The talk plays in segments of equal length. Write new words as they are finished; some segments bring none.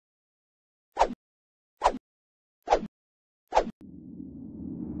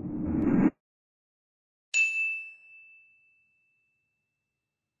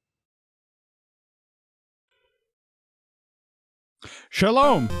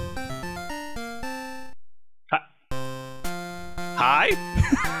Shalom. Hi?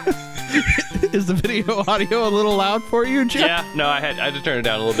 Is the video audio a little loud for you, Jeff? Yeah, no, I had to turn it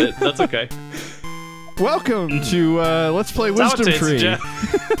down a little bit. That's okay. Welcome to Let's Play Wisdom Tree.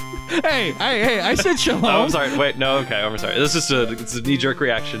 Hey, I said shalom. Oh, I'm sorry. Wait, no, okay, I'm sorry. This is it's a knee-jerk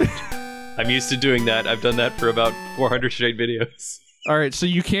reaction. I'm used to doing that. I've done that for about 400 straight videos. All right, so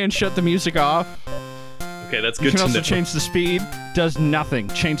you can shut the music off. Okay, that's good You can to also know. change the speed. Does nothing.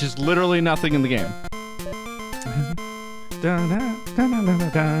 Changes literally nothing in the game.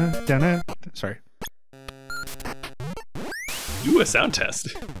 Sorry. Do a sound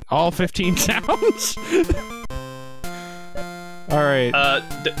test. All 15 sounds? All right.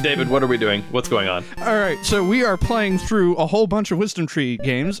 David, what are we doing? What's going on? All right, so we are playing through a whole bunch of Wisdom Tree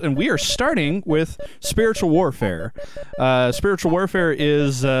games, and we are starting with Spiritual Warfare. Spiritual Warfare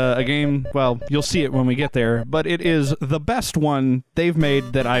is a game, well, you'll see it when we get there, but it is the best one they've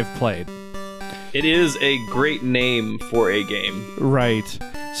made that I've played. It is a great name for a game. Right.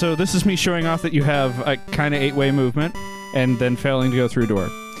 So this is me showing off that you have a kind of 8-way movement, and then failing to go through a door.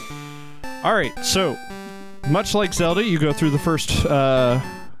 All right, so much like Zelda, you go through the first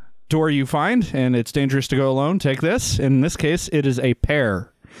door you find, and it's dangerous to go alone. Take this. In this case, it is a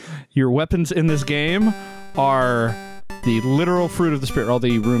pair. Your weapons in this game are the literal fruit of the spirit. All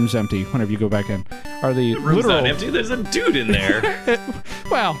the room's empty whenever you go back in. Are the Room's literal... not empty. There's a dude in there.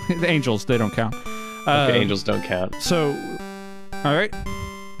 Well, the angels, they don't count. Okay, angels don't count. So, all right.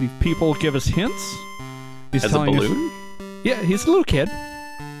 The people give us hints. He's Has a telling balloon? us... Yeah, he's a little kid.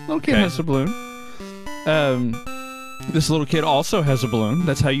 Little kid Okay. has a balloon. This little kid also has a balloon.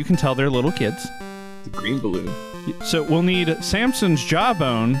 That's how you can tell they're little kids. The green balloon. So we'll need Samson's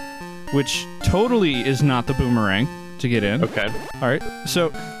jawbone, which totally is not the boomerang to get in. Okay. All right. So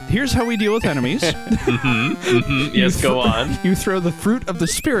here's how we deal with enemies. Yes, go on. You throw the fruit of the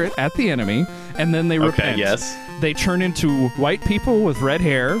spirit at the enemy, and then they repent. Okay, yes. They turn into white people with red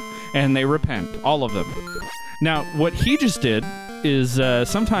hair, and they repent. All of them. Now, what he just did is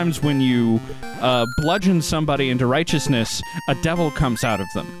sometimes when you bludgeon somebody into righteousness, a devil comes out of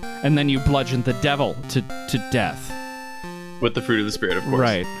them, and then you bludgeon the devil to death. With the fruit of the spirit, of course.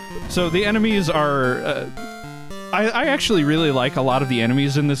 Right. So the enemies are... I actually really like a lot of the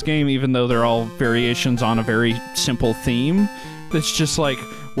enemies in this game, even though they're all variations on a very simple theme. It's just like,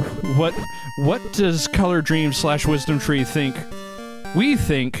 what does Color Dream / Wisdom Tree think we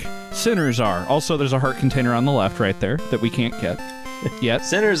think sinners are? Also, there's a heart container on the left right there that we can't get yet.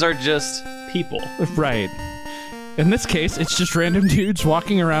 Sinners are just people. Right. In this case, it's just random dudes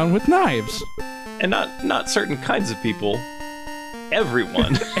walking around with knives. And not certain kinds of people.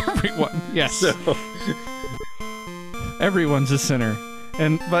 Everyone. Everyone, yes. So, Everyone's a sinner,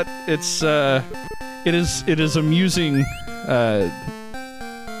 but it's it is amusing the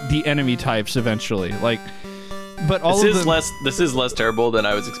enemy types eventually. Like, but all this of is them, this is less terrible than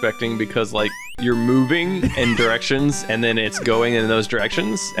I was expecting, because like you're moving in directions and then it's going in those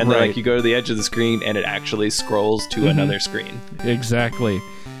directions, and then Right. like you go to the edge of the screen and it actually scrolls to another screen. Exactly.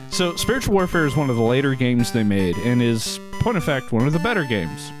 So Spiritual Warfare is one of the later games they made, and is, point of fact, one of the better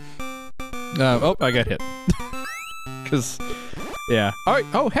games. Oh, I got hit. Because, yeah. All right.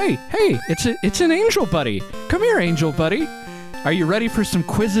 Oh, hey, it's an angel buddy. Come here, angel buddy. Are you ready for some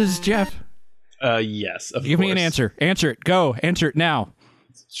quizzes, Jeff? Yes, of Give course. me an answer. Answer it. Go. Answer it now.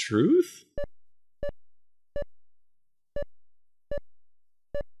 Truth?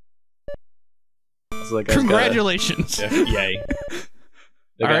 So that guy's Congratulations. Yay.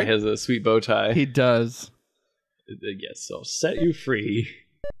 The guy Alright. has a sweet bow tie. He does. Yes, I'll set you free.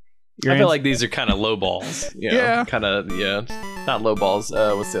 Your I feel ans- like these are kind of low balls. You know, Yeah. Kind of, yeah. Not low balls.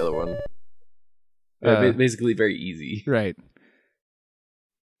 What's the other one? Basically very easy. Right.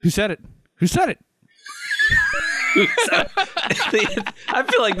 Who said it? Who said it? I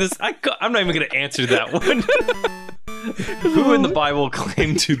feel like this... I'm not even going to answer that one. Who in the Bible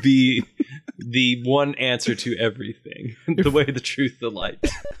claimed to be the one answer to everything? The way, the truth, the light.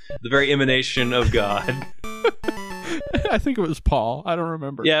 The very emanation of God. I think it was Paul. I don't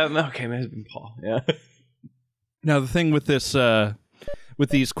remember. Yeah, okay, may have been Paul. Yeah. Now, the thing with this, with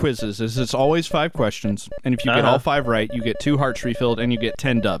these quizzes is it's always 5 questions, and if you get all 5 right, you get 2 hearts refilled, and you get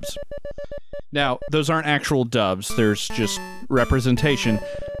 10 dubs. Now, those aren't actual dubs. There's just representation.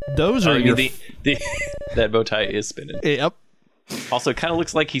 Those are your... That bow tie is spinning. Yep. Also, it kind of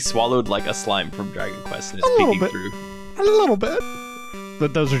looks like he swallowed like a slime from Dragon Quest and is little peeking bit. through. A little bit.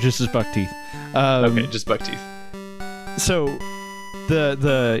 But those are just his buck teeth. Okay, just buck teeth. So,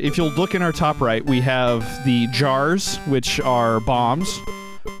 the if you'll look in our top right, we have the jars, which are bombs.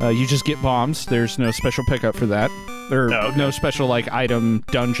 You just get bombs. There's no special pickup for that. There Oh, okay. no special like item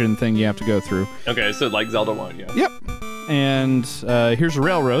dungeon thing you have to go through. Okay, so like Zelda 1, yeah. Yep. And here's a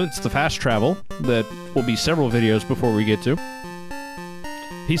railroad. It's the fast travel that will be several videos before we get to.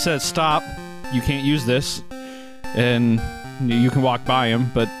 He says, stop. You can't use this. And you can walk by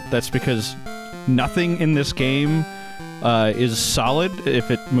him, but that's because nothing in this game is solid if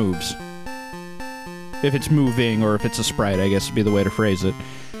it moves. If it's moving or if it's a sprite, I guess would be the way to phrase it.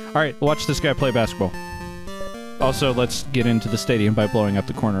 All right, watch this guy play basketball. Also, let's get into the stadium by blowing up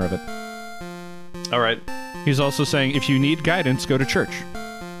the corner of it. All right. He's also saying, if you need guidance, go to church.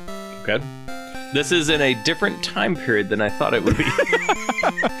 Okay. This is in a different time period than I thought it would be.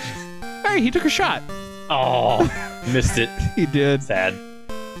 Hey, he took a shot. Oh, missed it. He did. Sad.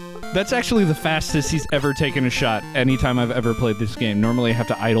 That's actually the fastest he's ever taken a shot anytime I've ever played this game. Normally I have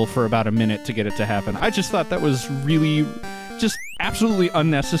to idle for about a minute to get it to happen. I just thought that was really just absolutely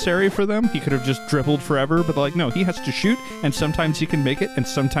unnecessary for them. He could have just dribbled forever, but like, no, he has to shoot, and sometimes he can make it, and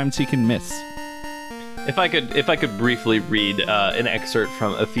sometimes he can miss. If I could briefly read an excerpt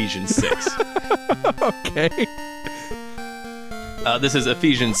from Ephesians 6. Okay. This is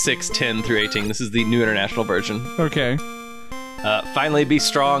Ephesians 6:10 through 18. This is the New International Version. Okay. Finally, be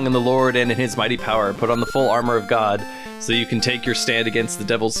strong in the Lord and in his mighty power. Put on the full armor of God, so you can take your stand against the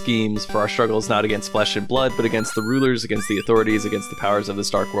devil's schemes. For our struggle is not against flesh and blood, but against the rulers, against the authorities, against the powers of this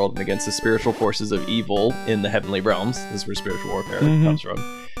dark world, and against the spiritual forces of evil in the heavenly realms. This is where spiritual warfare comes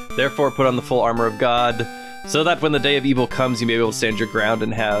from. Therefore, put on the full armor of God, so that when the day of evil comes, you may be able to stand your ground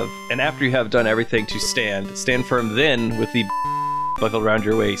and after you have done everything to stand firm then with the buckled around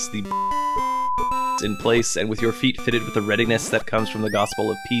your waist, the in place, and with your feet fitted with the readiness that comes from the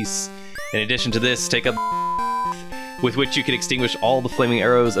gospel of peace. In addition to this, take up with which you can extinguish all the flaming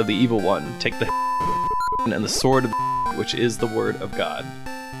arrows of the evil one. Take the and the sword of which is the word of God.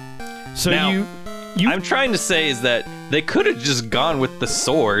 So Now, you I'm trying to say is that they could have just gone with the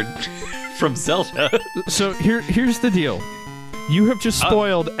sword from Zelda. So here's the deal. You have just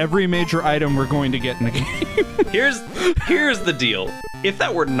spoiled every major item we're going to get in the game. Here's the deal. If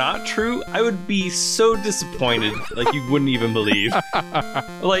that were not true, I would be so disappointed, like you wouldn't even believe.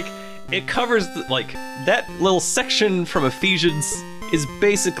 Like, it covers like that little section from Ephesians is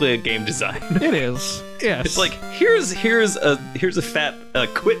basically a game design. It is. Yes. It's like here's a fat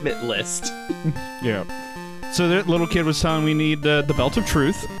equipment list. Yeah. So the little kid was telling we need the belt of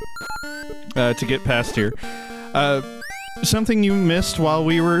truth to get past here. Something you missed while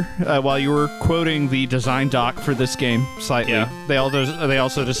you were quoting the design doc for this game slightly. Yeah. They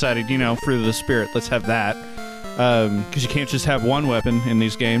also decided, fruit of the spirit. Let's have that because you can't just have one weapon in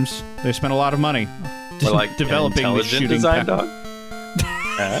these games. They spent a lot of money Or like developing an the intelligent shooting design pa- dog.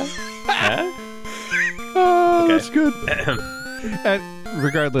 Oh, Okay. that's good.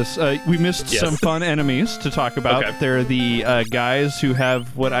 Regardless, we missed Yes. some fun enemies to talk about. Okay. They're the guys who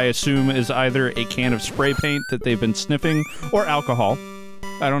have what I assume is either a can of spray paint that they've been sniffing or alcohol.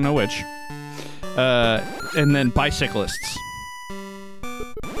 I don't know which. And then bicyclists.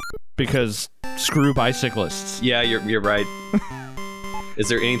 Because screw bicyclists. Yeah, you're right. Is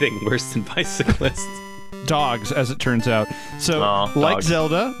there anything worse than bicyclists? Dogs, as it turns out. So, Aw, like dogs.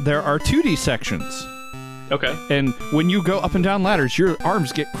 Zelda, there are 2D sections. Okay. And when you go up and down ladders, your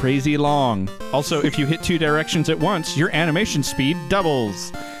arms get crazy long. Also, if you hit 2 directions at once, your animation speed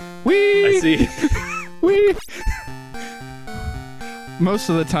doubles. Whee! I see. Whee! Most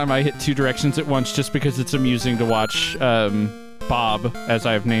of the time I hit 2 directions at once just because it's amusing to watch Bob, as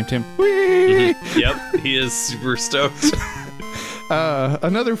I've named him. Whee! Yep, he is super stoked.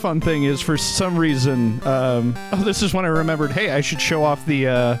 Another fun thing is, for some reason, this is when I remembered, hey, I should show off the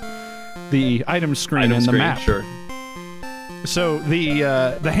item screen Item and the screen, map. Sure. So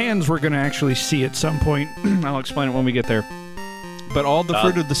the hands we're going to actually see at some point. I'll explain it when we get there. But all the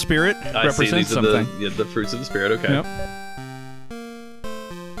fruit of the spirit I see. represents These are something. the fruits of the spirit. Okay. Yep.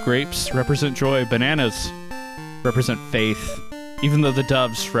 Grapes represent joy. Bananas represent faith. Even though the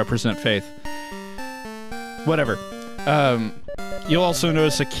doves represent faith. Whatever. You'll also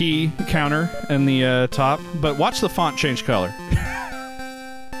notice a key counter in the top. But watch the font change color.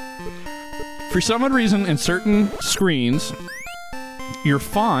 For some odd reason, in certain screens, your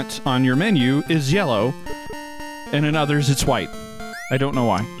font on your menu is yellow, and in others it's white. I don't know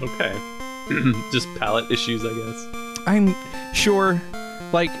why. Okay. Just palette issues, I guess. I'm sure,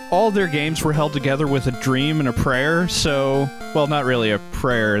 like, all their games were held together with a dream and a prayer, so, well, not really a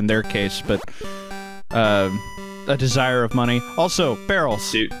prayer in their case, but a desire of money. Also,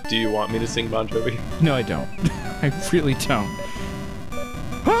 barrels. Do you want me to sing Bon Jovi? No, I don't. I really don't.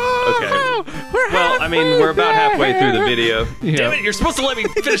 Okay. Well, I mean, we're about halfway through the video. Yeah. Damn it, you're supposed to let me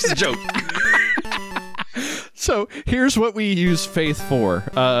finish the joke. So here's what we use faith for.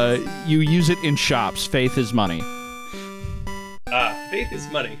 You use it in shops. Faith is money. Faith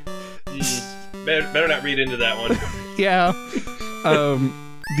is money. Better not read into that one. Yeah.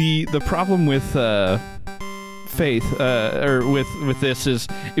 The problem with faith or with this is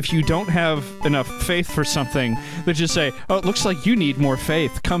if you don't have enough faith for something, they just say, "Oh, it looks like you need more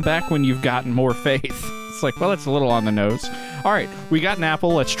faith. Come back when you've gotten more faith." It's like, well, that's a little on the nose. All right, we got an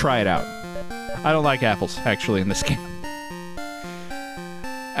apple. Let's try it out. I don't like apples actually in this game.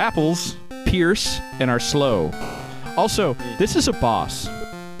 Apples pierce and are slow. Also, this is a boss.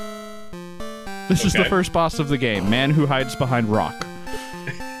 This is the first boss of the game. Man who hides behind rock.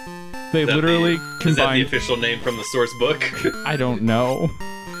 They literally combined... Is that the official name from the source book? I don't know.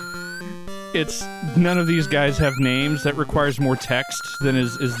 It's... None of these guys have names. That requires more text than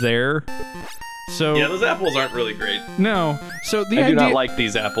is there. So... Yeah, those apples aren't really great. No. So the I idea... do not like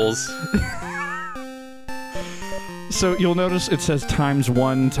these apples. So you'll notice it says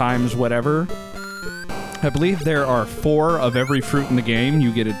 ×1 times whatever. I believe there are 4 of every fruit in the game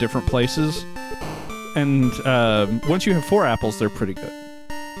you get at different places. And once you have 4 apples, they're pretty good.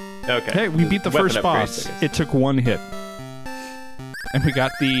 Okay. Hey, we beat the first boss. It took 1 hit. And we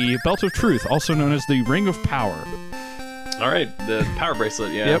got the Belt of Truth, also known as the Ring of Power. Alright, the power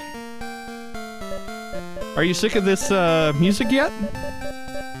bracelet, yeah. Yep. Are you sick of this music yet?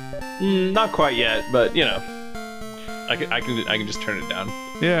 Not quite yet, but, you know. I can just turn it down.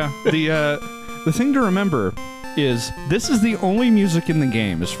 Yeah. The thing to remember is this is the only music in the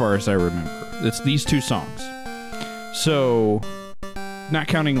game, as far as I remember. It's these 2 songs. So... Not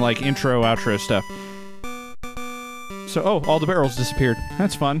counting, like, intro, outro stuff. So, oh, all the barrels disappeared.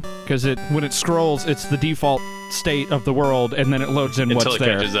 That's fun, because when it scrolls, it's the default state of the world, and then it loads in what's there. Until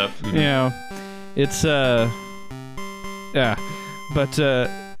it catches up. Mm-hmm. Yeah. It's, yeah. But,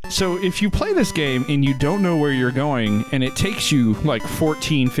 so if you play this game and you don't know where you're going, and it takes you, like,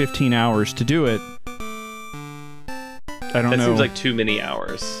 14, 15 hours to do it, I don't know. That seems like too many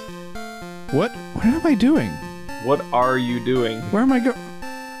hours. What am I doing? What are you doing? Where am I going?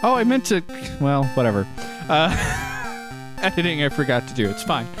 Oh, I meant to... Well, whatever. Editing, I forgot to do. It's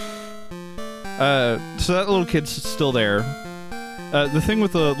fine. So that little kid's still there. The thing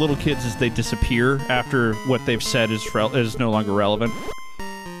with the little kids is they disappear after what they've said is no longer relevant.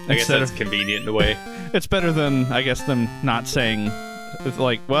 I guess that's convenient in a way. It's better than, I guess, them not saying... It's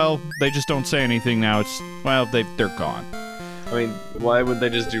like, well, they just don't say anything now. It's... Well, they're gone. I mean, why would they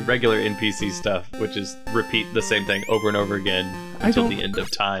just do regular NPC stuff, which is repeat the same thing over and over again until the end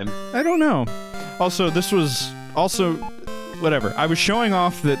of time? I don't know. Also, this was also... Whatever. I was showing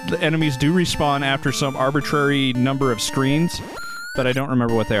off that the enemies do respawn after some arbitrary number of screens, but I don't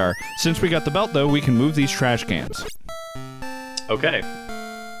remember what they are. Since we got the belt, though, we can move these trash cans. Okay.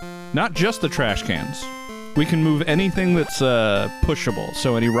 Not just the trash cans. We can move anything that's pushable.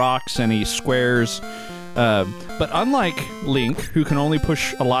 So any rocks, any squares... but unlike Link, who can only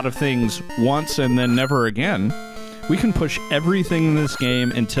push a lot of things once and then never again, we can push everything in this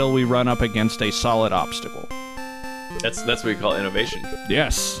game until we run up against a solid obstacle. That's what we call innovation.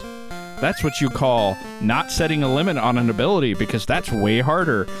 Yes. That's what you call not setting a limit on an ability, because that's way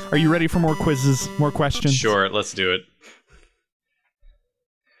harder. Are you ready for more quizzes, more questions? Sure, let's do it.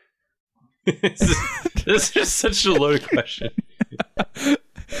 This is such a loaded question.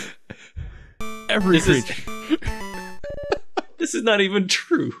 Every creature. This is not even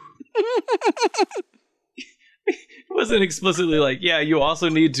true. It wasn't explicitly like, yeah, you also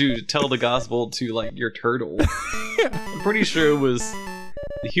need to tell the gospel to, like, your turtle. Yeah. I'm pretty sure it was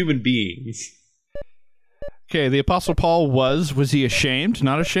the human beings. Okay, the Apostle Paul was he ashamed,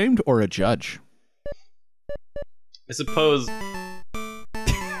 not ashamed, or a judge? I suppose.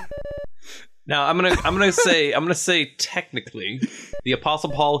 Now I'm gonna say technically, the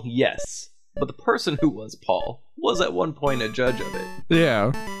Apostle Paul, yes. But the person who was Paul was at one point a judge of it.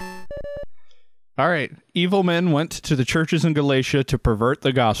 Yeah. All right. Evil men went to the churches in Galatia to pervert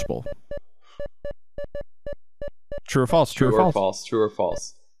the gospel. True or false? True or false? True or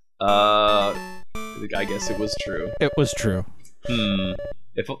false? I guess it was true. It was true.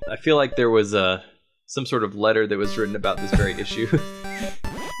 I feel like there was some sort of letter that was written about this very issue.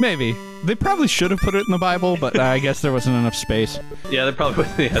 Maybe. They probably should have put it in the Bible, but I guess there wasn't enough space. Yeah, they probably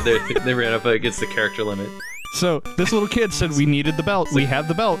they ran up against the character limit. So, this little kid said we needed the belt. We have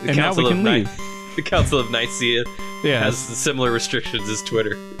the belt, and now we can leave. The Council of Nicaea has similar restrictions as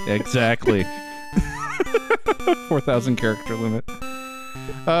Twitter. Exactly. 4,000 character limit.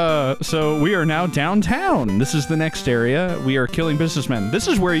 So we are now downtown. This is the next area. We are killing businessmen. This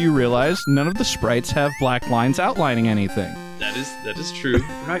is where you realize none of the sprites have black lines outlining anything. That is true.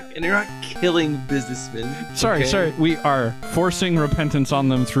 And you're not killing businessmen. Sorry, okay? sorry. We are forcing repentance on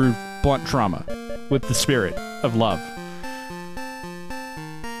them through blunt trauma with the spirit of love.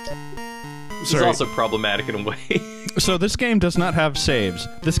 This is also problematic in a way. So this game does not have saves.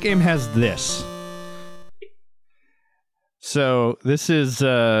 This game has this. So this is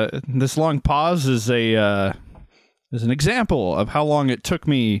this long pause is an example of how long it took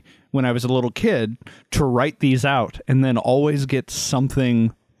me when I was a little kid to write these out and then always get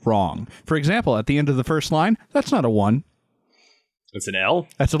something wrong. For example, at the end of the first line, that's not a 1. It's an L?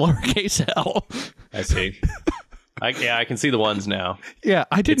 That's a lowercase L. I see. I can see the ones now. Yeah,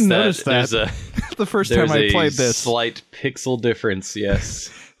 I didn't notice that the first time I played this. Slight pixel difference, yes.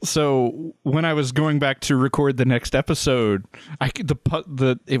 So when I was going back to record the next episode,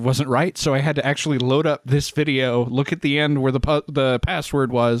 it wasn't right, so I had to actually load up this video, look at the end where the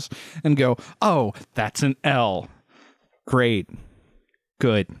password was, and go, "Oh, that's an L. Great,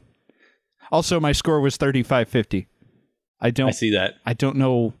 good." Also, my score was 3550. I see that. I don't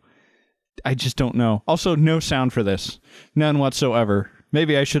know. I just don't know. Also, no sound for this, none whatsoever.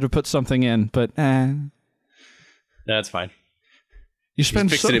 Maybe I should have put something in, but That's fine. You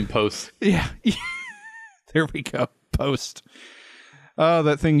fix it in post. Yeah. There we go. Post. Oh,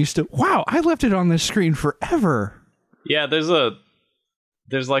 that thing used to... Wow, I left it on this screen forever. Yeah, there's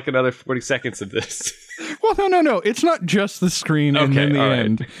like another 40 seconds of this. Well, no. It's not just the screen and then the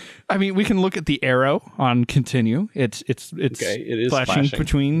end. Right. I mean, we can look at the arrow on continue. It's okay, it is flashing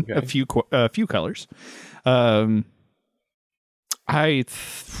between a few colors. I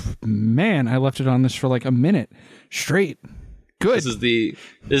left it on this for like a minute straight. Good. This is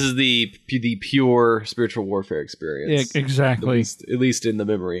the pure spiritual warfare experience. Yeah, exactly. At least in the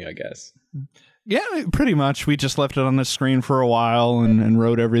memory, I guess. Yeah, pretty much. We just left it on the screen for a while and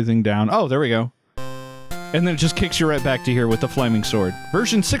wrote everything down. Oh, there we go. And then it just kicks you right back to here with the flaming sword.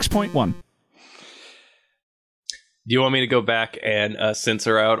 Version 6.1. Do you want me to go back and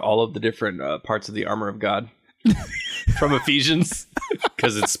censor out all of the different parts of the armor of God from Ephesians?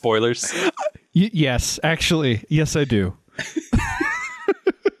 Because it's spoilers. Yes, actually. Yes, I do.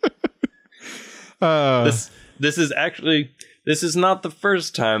 This is not the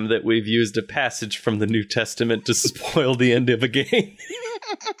first time that we've used a passage from the New Testament to spoil the end of a game.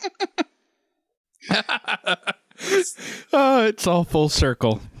 It's all full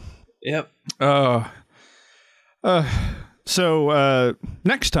circle. Yep. So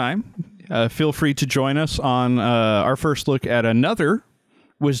next time, feel free to join us on our first look at another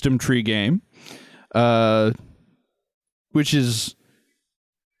Wisdom Tree game, which is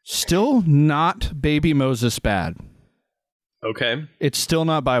still not Baby Moses bad. Okay. It's still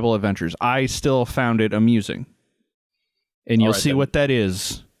not Bible Adventures. I still found it amusing. And you'll see what that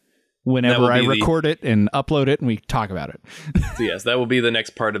is whenever I record it and upload it and we talk about it. So yes, that will be the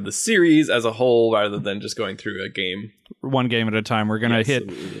next part of the series as a whole rather than just going through a game. One game at a time. We're going to hit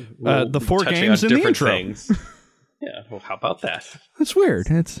the 4 games in the intro. Things. Yeah, well, how about that? That's weird.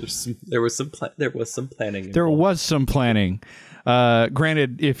 There was some planning. There was some planning.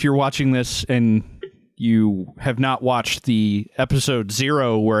 Granted, if you're watching this and you have not watched the episode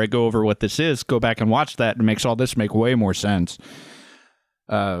 0 where I go over what this is, go back and watch that. It makes all this make way more sense.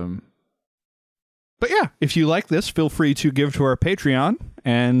 But yeah, if you like this, feel free to give to our Patreon,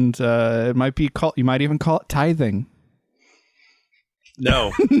 and it might be called. You might even call it tithing.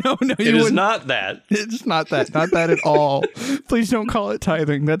 No, no, it is not that. It's not that. Not that at all. Please don't call it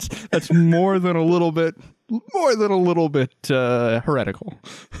tithing. That's more than a little bit. More than a little bit heretical.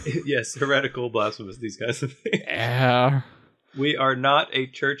 Yes, heretical, blasphemous. These guys. Yeah. We are not a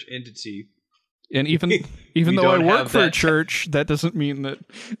church entity. And even though I work for a church, that doesn't mean that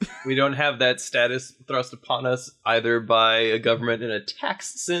we don't have that status thrust upon us either by a government in a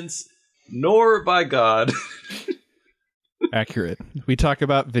tax sense, nor by God. Accurate. We talk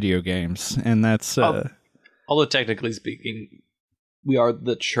about video games, and that's although technically speaking, we are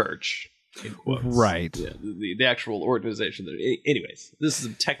the church. Right. Yeah, the actual organization. Anyways, this is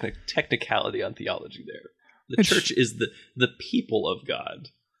a technicality on theology there. The church is the people of God.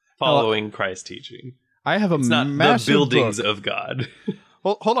 Following Christ's teaching. I have it's not massive the buildings book. of God.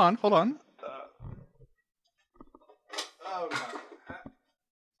 Well, hold on.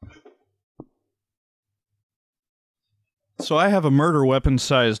 So I have a murder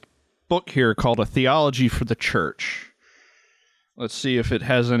weapon-sized book here called A Theology for the Church. Let's see if it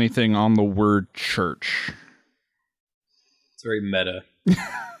has anything on the word church. It's very meta.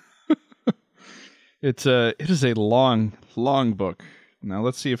 It is a long book. Now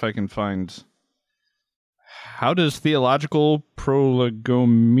let's see if I can find... How does theological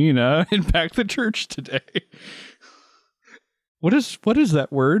prolegomena impact the church today? What is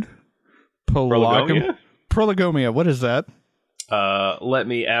that word? Prolegomia? Prolegomia. What is that? Let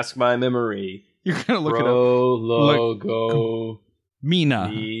me ask my memory. You're gonna look it up. Prologo. Mina.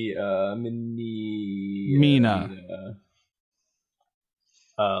 Mina.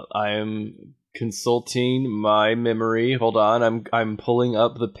 I am consulting my memory. Hold on, I'm pulling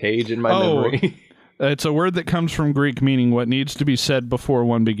up the page in my memory. It's a word that comes from Greek, meaning what needs to be said before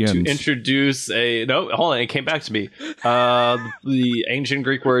one begins. To introduce hold on, it came back to me. The ancient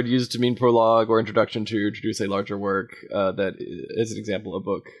Greek word used to mean prologue or introduction to introduce a larger work. That is an example of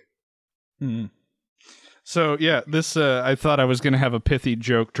book. Mm. So yeah, this I thought I was going to have a pithy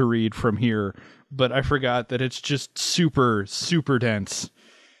joke to read from here, but I forgot that it's just super, super dense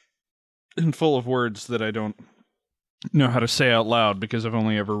and full of words that I don't know how to say out loud because I've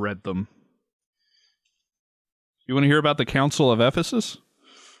only ever read them. You want to hear about the Council of Ephesus?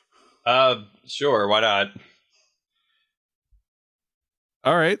 Sure, why not?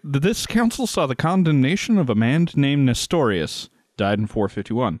 All right. This council saw the condemnation of a man named Nestorius, died in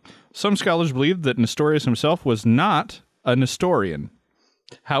 451. Some scholars believe that Nestorius himself was not a Nestorian.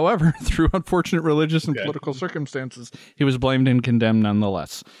 However, through unfortunate religious and political circumstances, he was blamed and condemned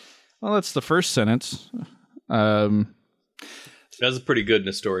nonetheless. Well, that's the first sentence. That's a pretty good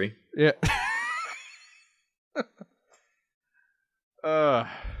Nestori. Yeah.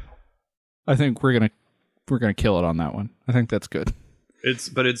 I think we're gonna kill it on that one. I think that's good.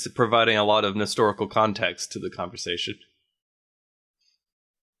 It's providing a lot of historical context to the conversation.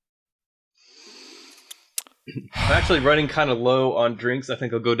 I'm actually running kind of low on drinks. I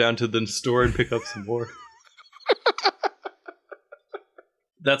think I'll go down to the store and pick up some more.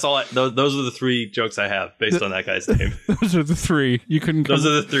 That's all. Those are the 3 jokes I have based on that guy's name. Those are the 3. You couldn't. Those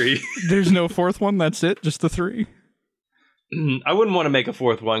are the 3. There's no 4th one. That's it. Just the 3. I wouldn't want to make a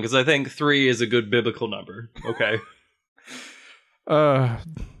 4th one because I think 3 is a good biblical number. Okay.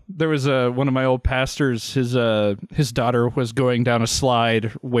 There was one of my old pastors. His daughter was going down a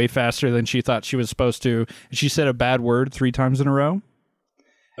slide way faster than she thought she was supposed to, and she said a bad word 3 times in a row.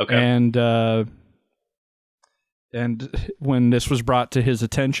 Okay. And when this was brought to his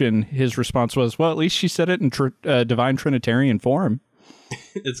attention, his response was, "Well, at least she said it in divine Trinitarian form."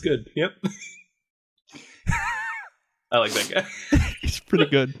 It's good. Yep. I like that guy. He's pretty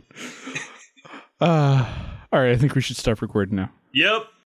good. All right, I think we should stop recording now. Yep.